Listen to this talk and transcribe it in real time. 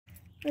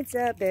What's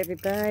up,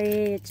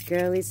 everybody? It's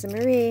your girl Lisa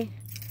Marie.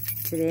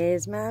 Today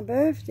is my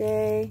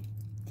birthday.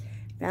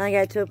 Finally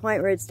got to a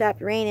point where it stopped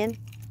raining.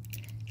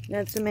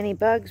 Not so many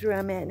bugs where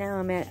I'm at now.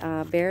 I'm at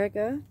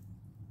Baraga.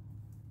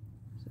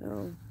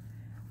 So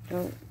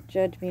don't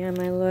judge me on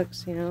my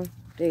looks, you know.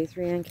 Day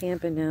 3 on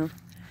camping now.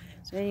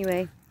 So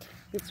anyway,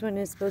 this one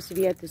is supposed to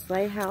be at this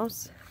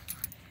lighthouse.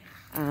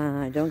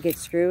 Don't get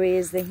screwy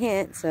is the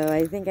hint, so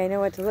I think I know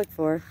what to look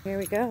for. Here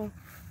we go.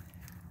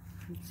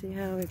 Let's see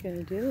how we're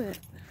going to do it.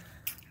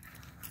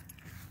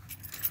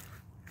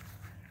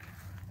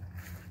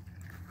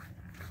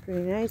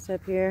 Pretty nice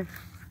up here.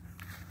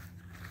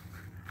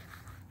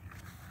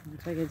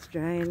 Looks like it's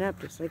drying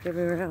up just like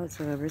everywhere else.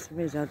 However,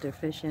 somebody's out there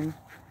fishing.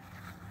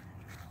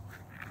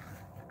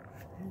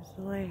 There's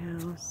the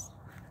lighthouse.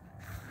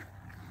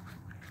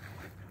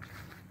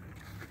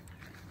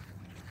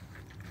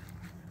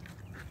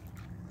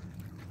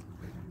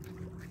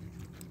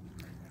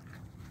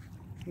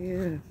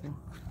 Beautiful.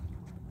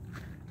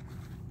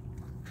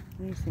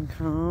 Nice and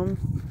calm.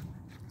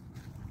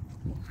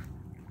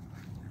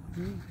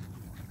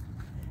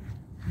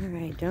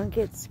 Alright, don't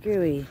get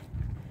screwy.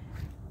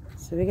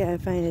 So we gotta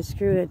find a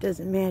screw that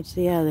doesn't match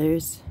the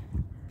others.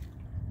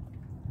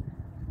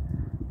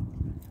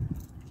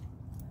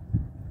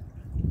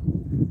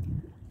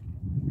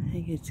 I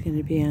think it's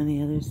gonna be on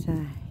the other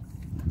side.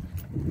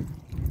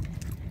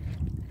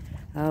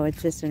 Oh,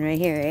 it's this one right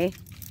here, eh?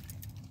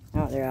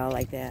 Oh, they're all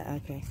like that.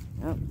 Okay.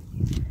 Oh,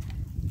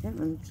 that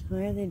one's, why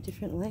are they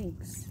different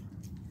lengths?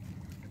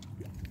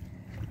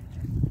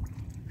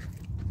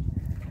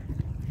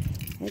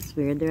 That's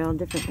weird, they're all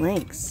different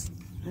lengths.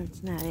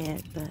 That's not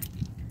it, but...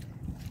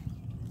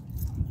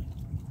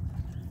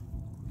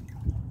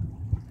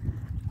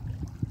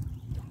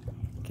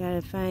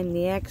 Gotta find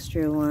the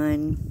extra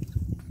one.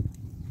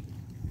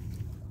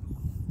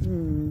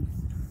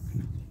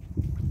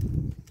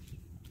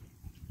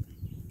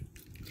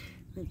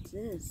 What's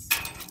this?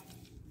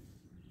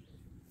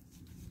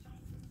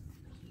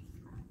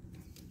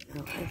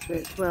 Oh, that's where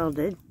it's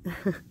welded.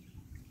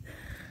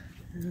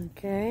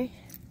 Okay.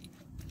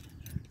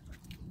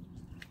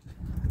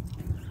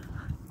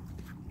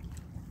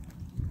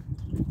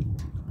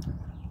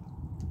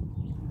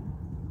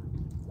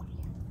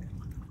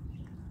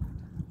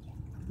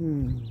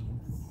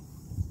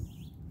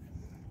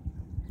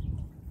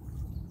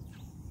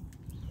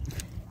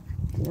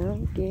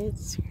 Don't get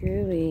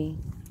screwy.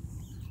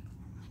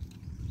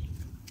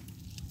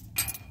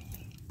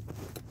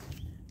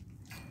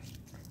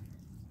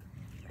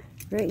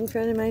 Right in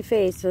front of my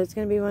face, so it's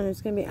going to be one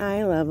that's going to be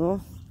eye level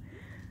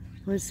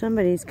with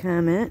somebody's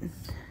comment.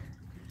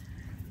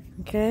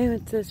 Okay,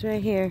 what's this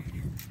right here?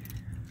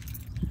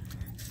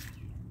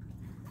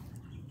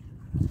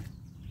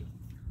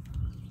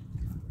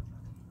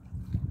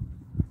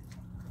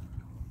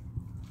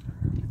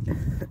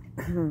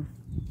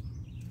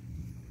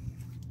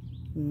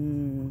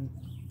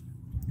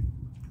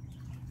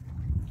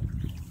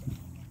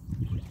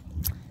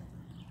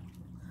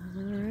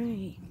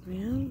 Alright,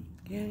 well,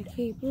 gotta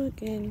keep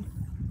looking.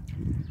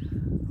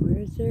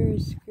 Where's there a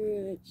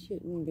screw that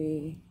shouldn't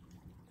be?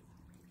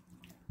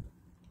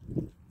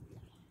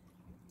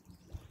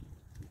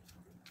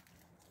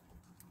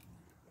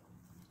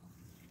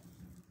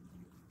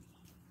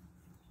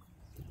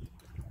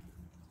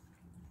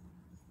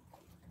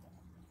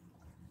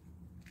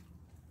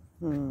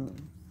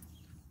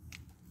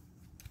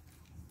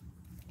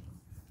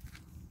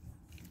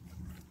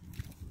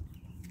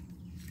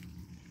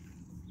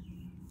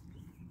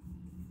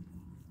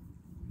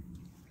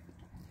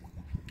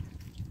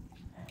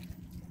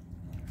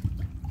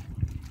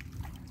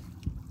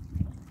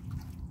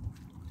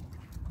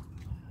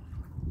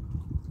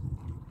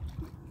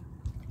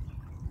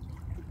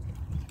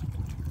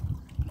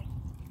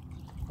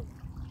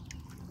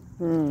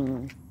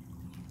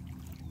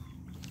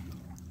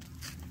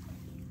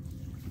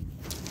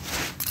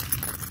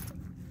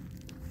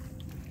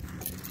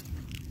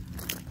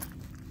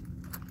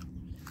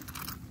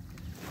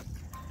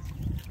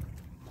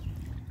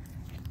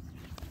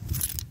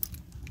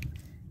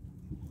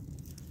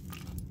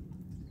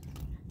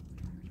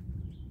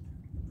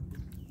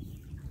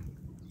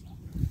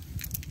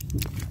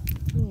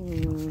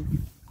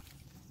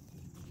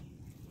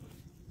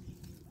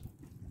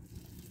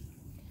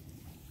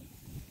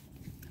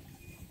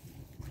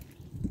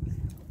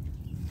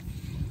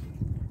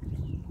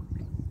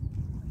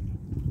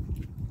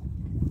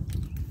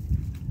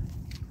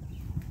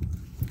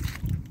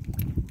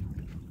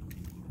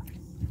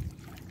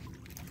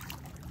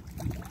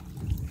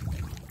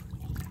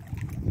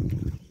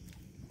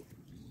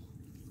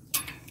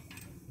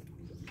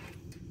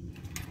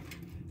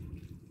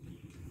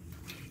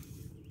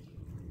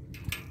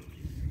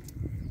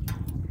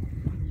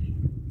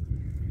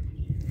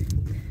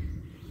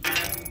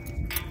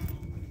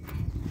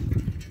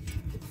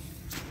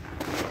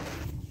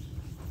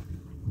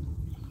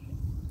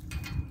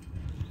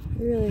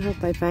 I really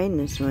hope I find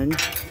this one.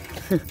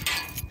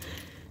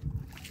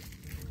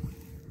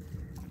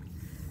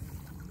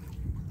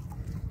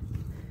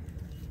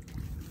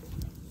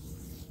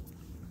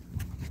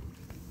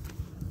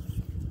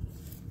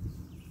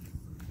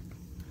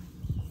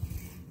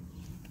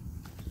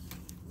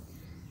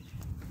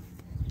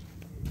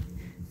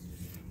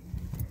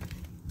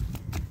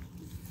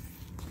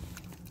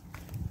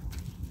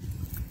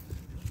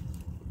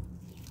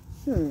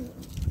 Alright,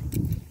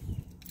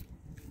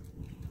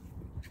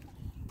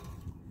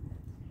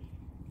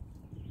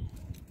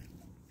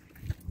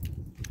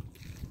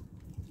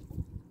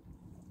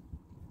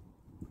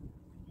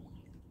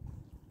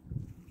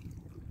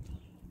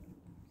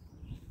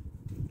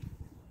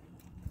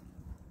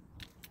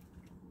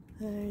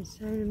 it's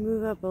time to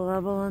move up a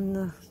level on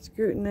the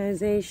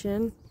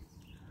scrutinization.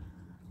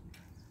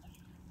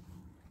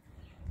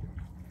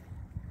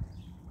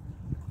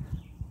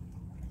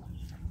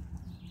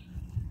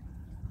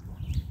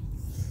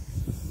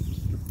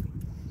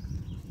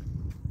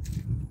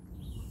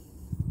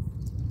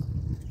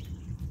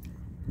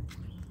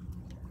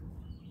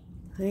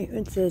 Wait,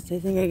 what's this? I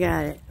think I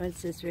got it.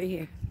 What's this right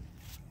here?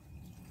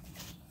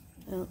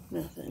 Oh,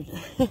 nothing.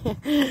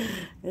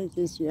 It's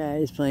just your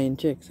eyes playing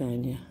tricks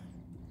on you.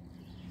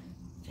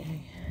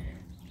 Okay.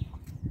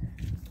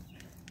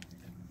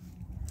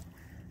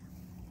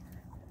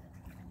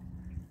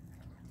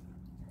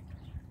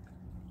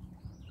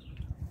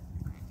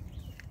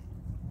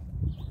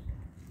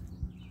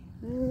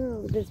 I don't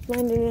know, but it's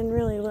blending in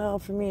really well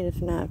for me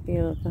to not be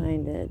able to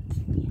find it.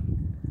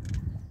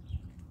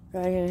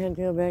 Probably gonna have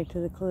to go back to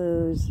the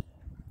clues.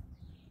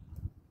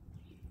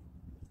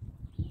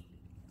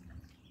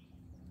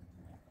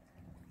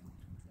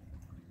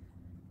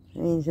 I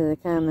mean, to the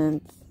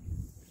comments.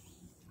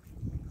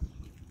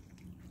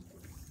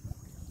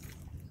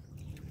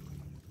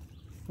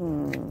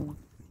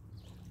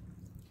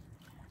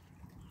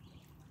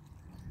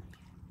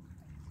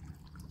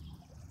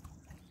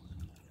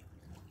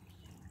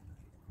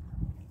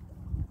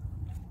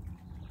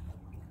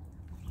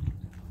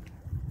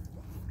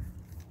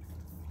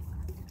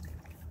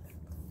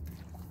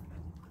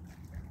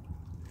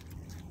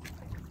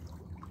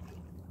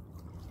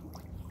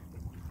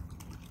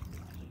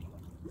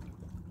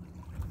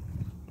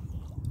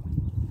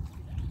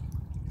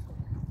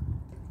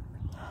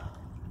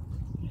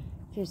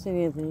 If you're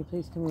sitting Anthony,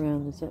 please come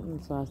around. The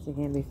something's lost that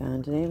can't be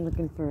found. Today I'm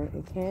looking for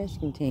a cache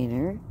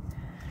container.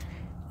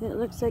 It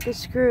looks like a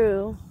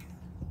screw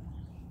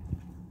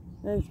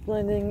that's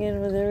blending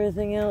in with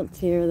everything else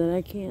here that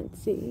I can't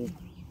see.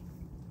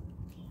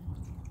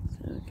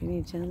 So can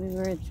you tell me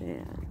where it's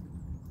at?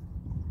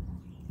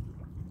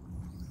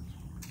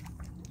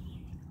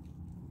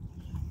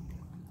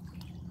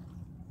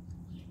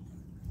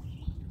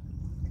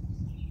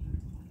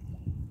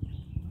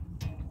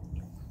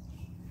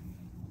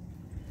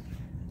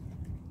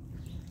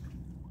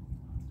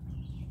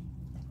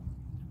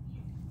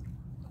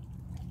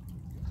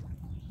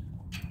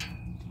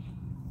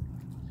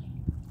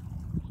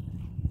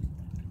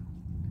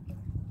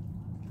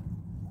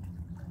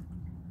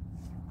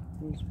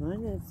 There's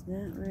one that's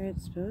not where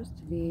it's supposed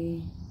to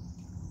be.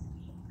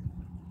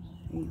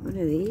 Ain't one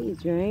of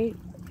these, right?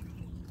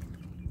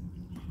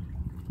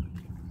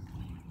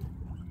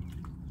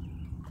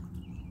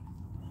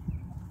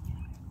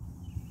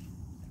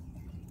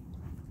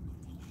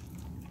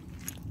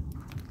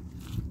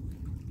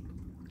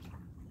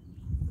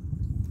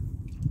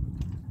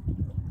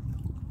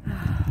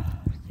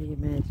 Take a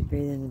minute to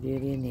breathe in the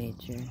beauty of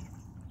nature.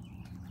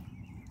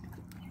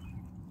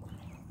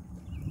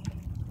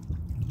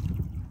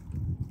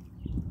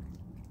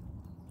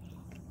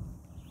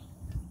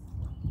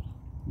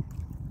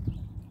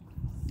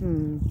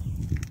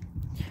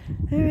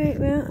 Alright,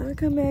 well, I'll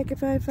come back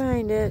if I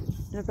find it.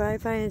 I'll probably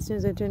find it as soon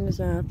as I turn this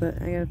off,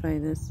 but I gotta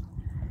find this.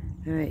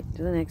 Alright,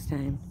 till the next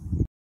time.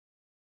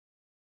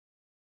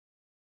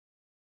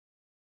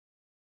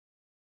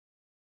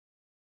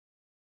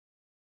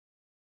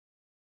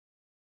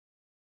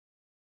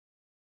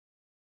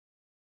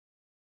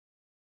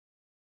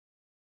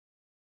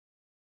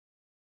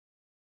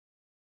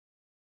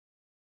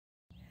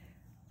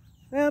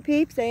 Well,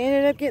 peeps, I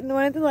ended up getting the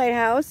one at the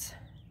lighthouse.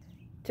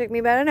 Took me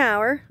about an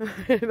hour,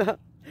 about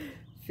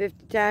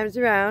 50 times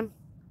around,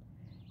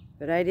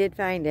 but I did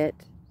find it.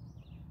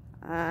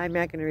 I'm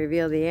not going to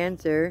reveal the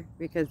answer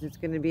because it's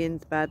going to be in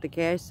Spot the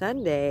Cache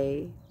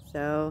Sunday,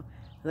 so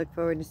I look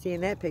forward to seeing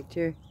that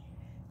picture.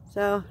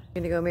 So I'm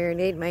going to go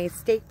marinate my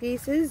steak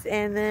pieces,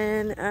 and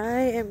then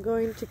I am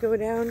going to go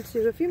down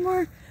to a few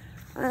more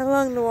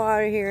along the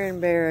water here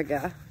in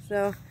Baraga.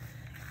 So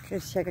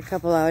just check a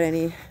couple out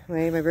anyway.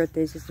 My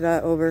birthday's just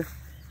about over.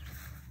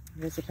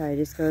 I guess I'll probably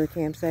just go to the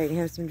campsite and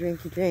have some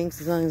drinky drinks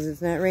as long as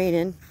it's not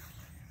raining.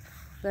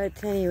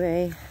 But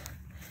anyway,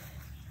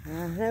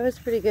 that was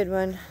a pretty good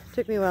one.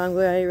 Took me a while. I'm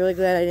really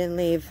glad I didn't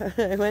leave.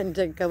 I went and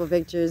took a couple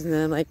pictures, and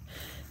then I'm like,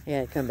 I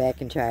gotta come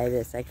back and try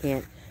this. I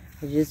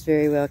just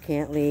very well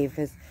can't leave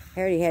because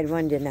I already had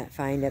one did not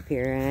find up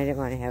here, and I didn't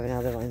want to have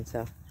another one.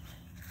 So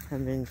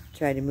I'm going to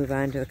try to move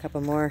on to a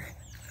couple more.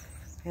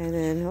 And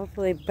then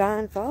hopefully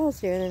Bond Falls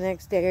here in the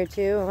next day or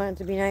two. I want it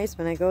to be nice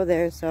when I go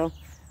there, so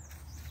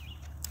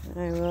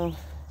I will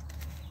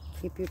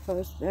keep you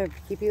posted, or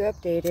keep you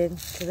updated.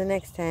 Till the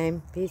next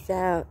time. Peace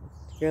out.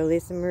 Your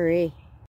Lisa Marie.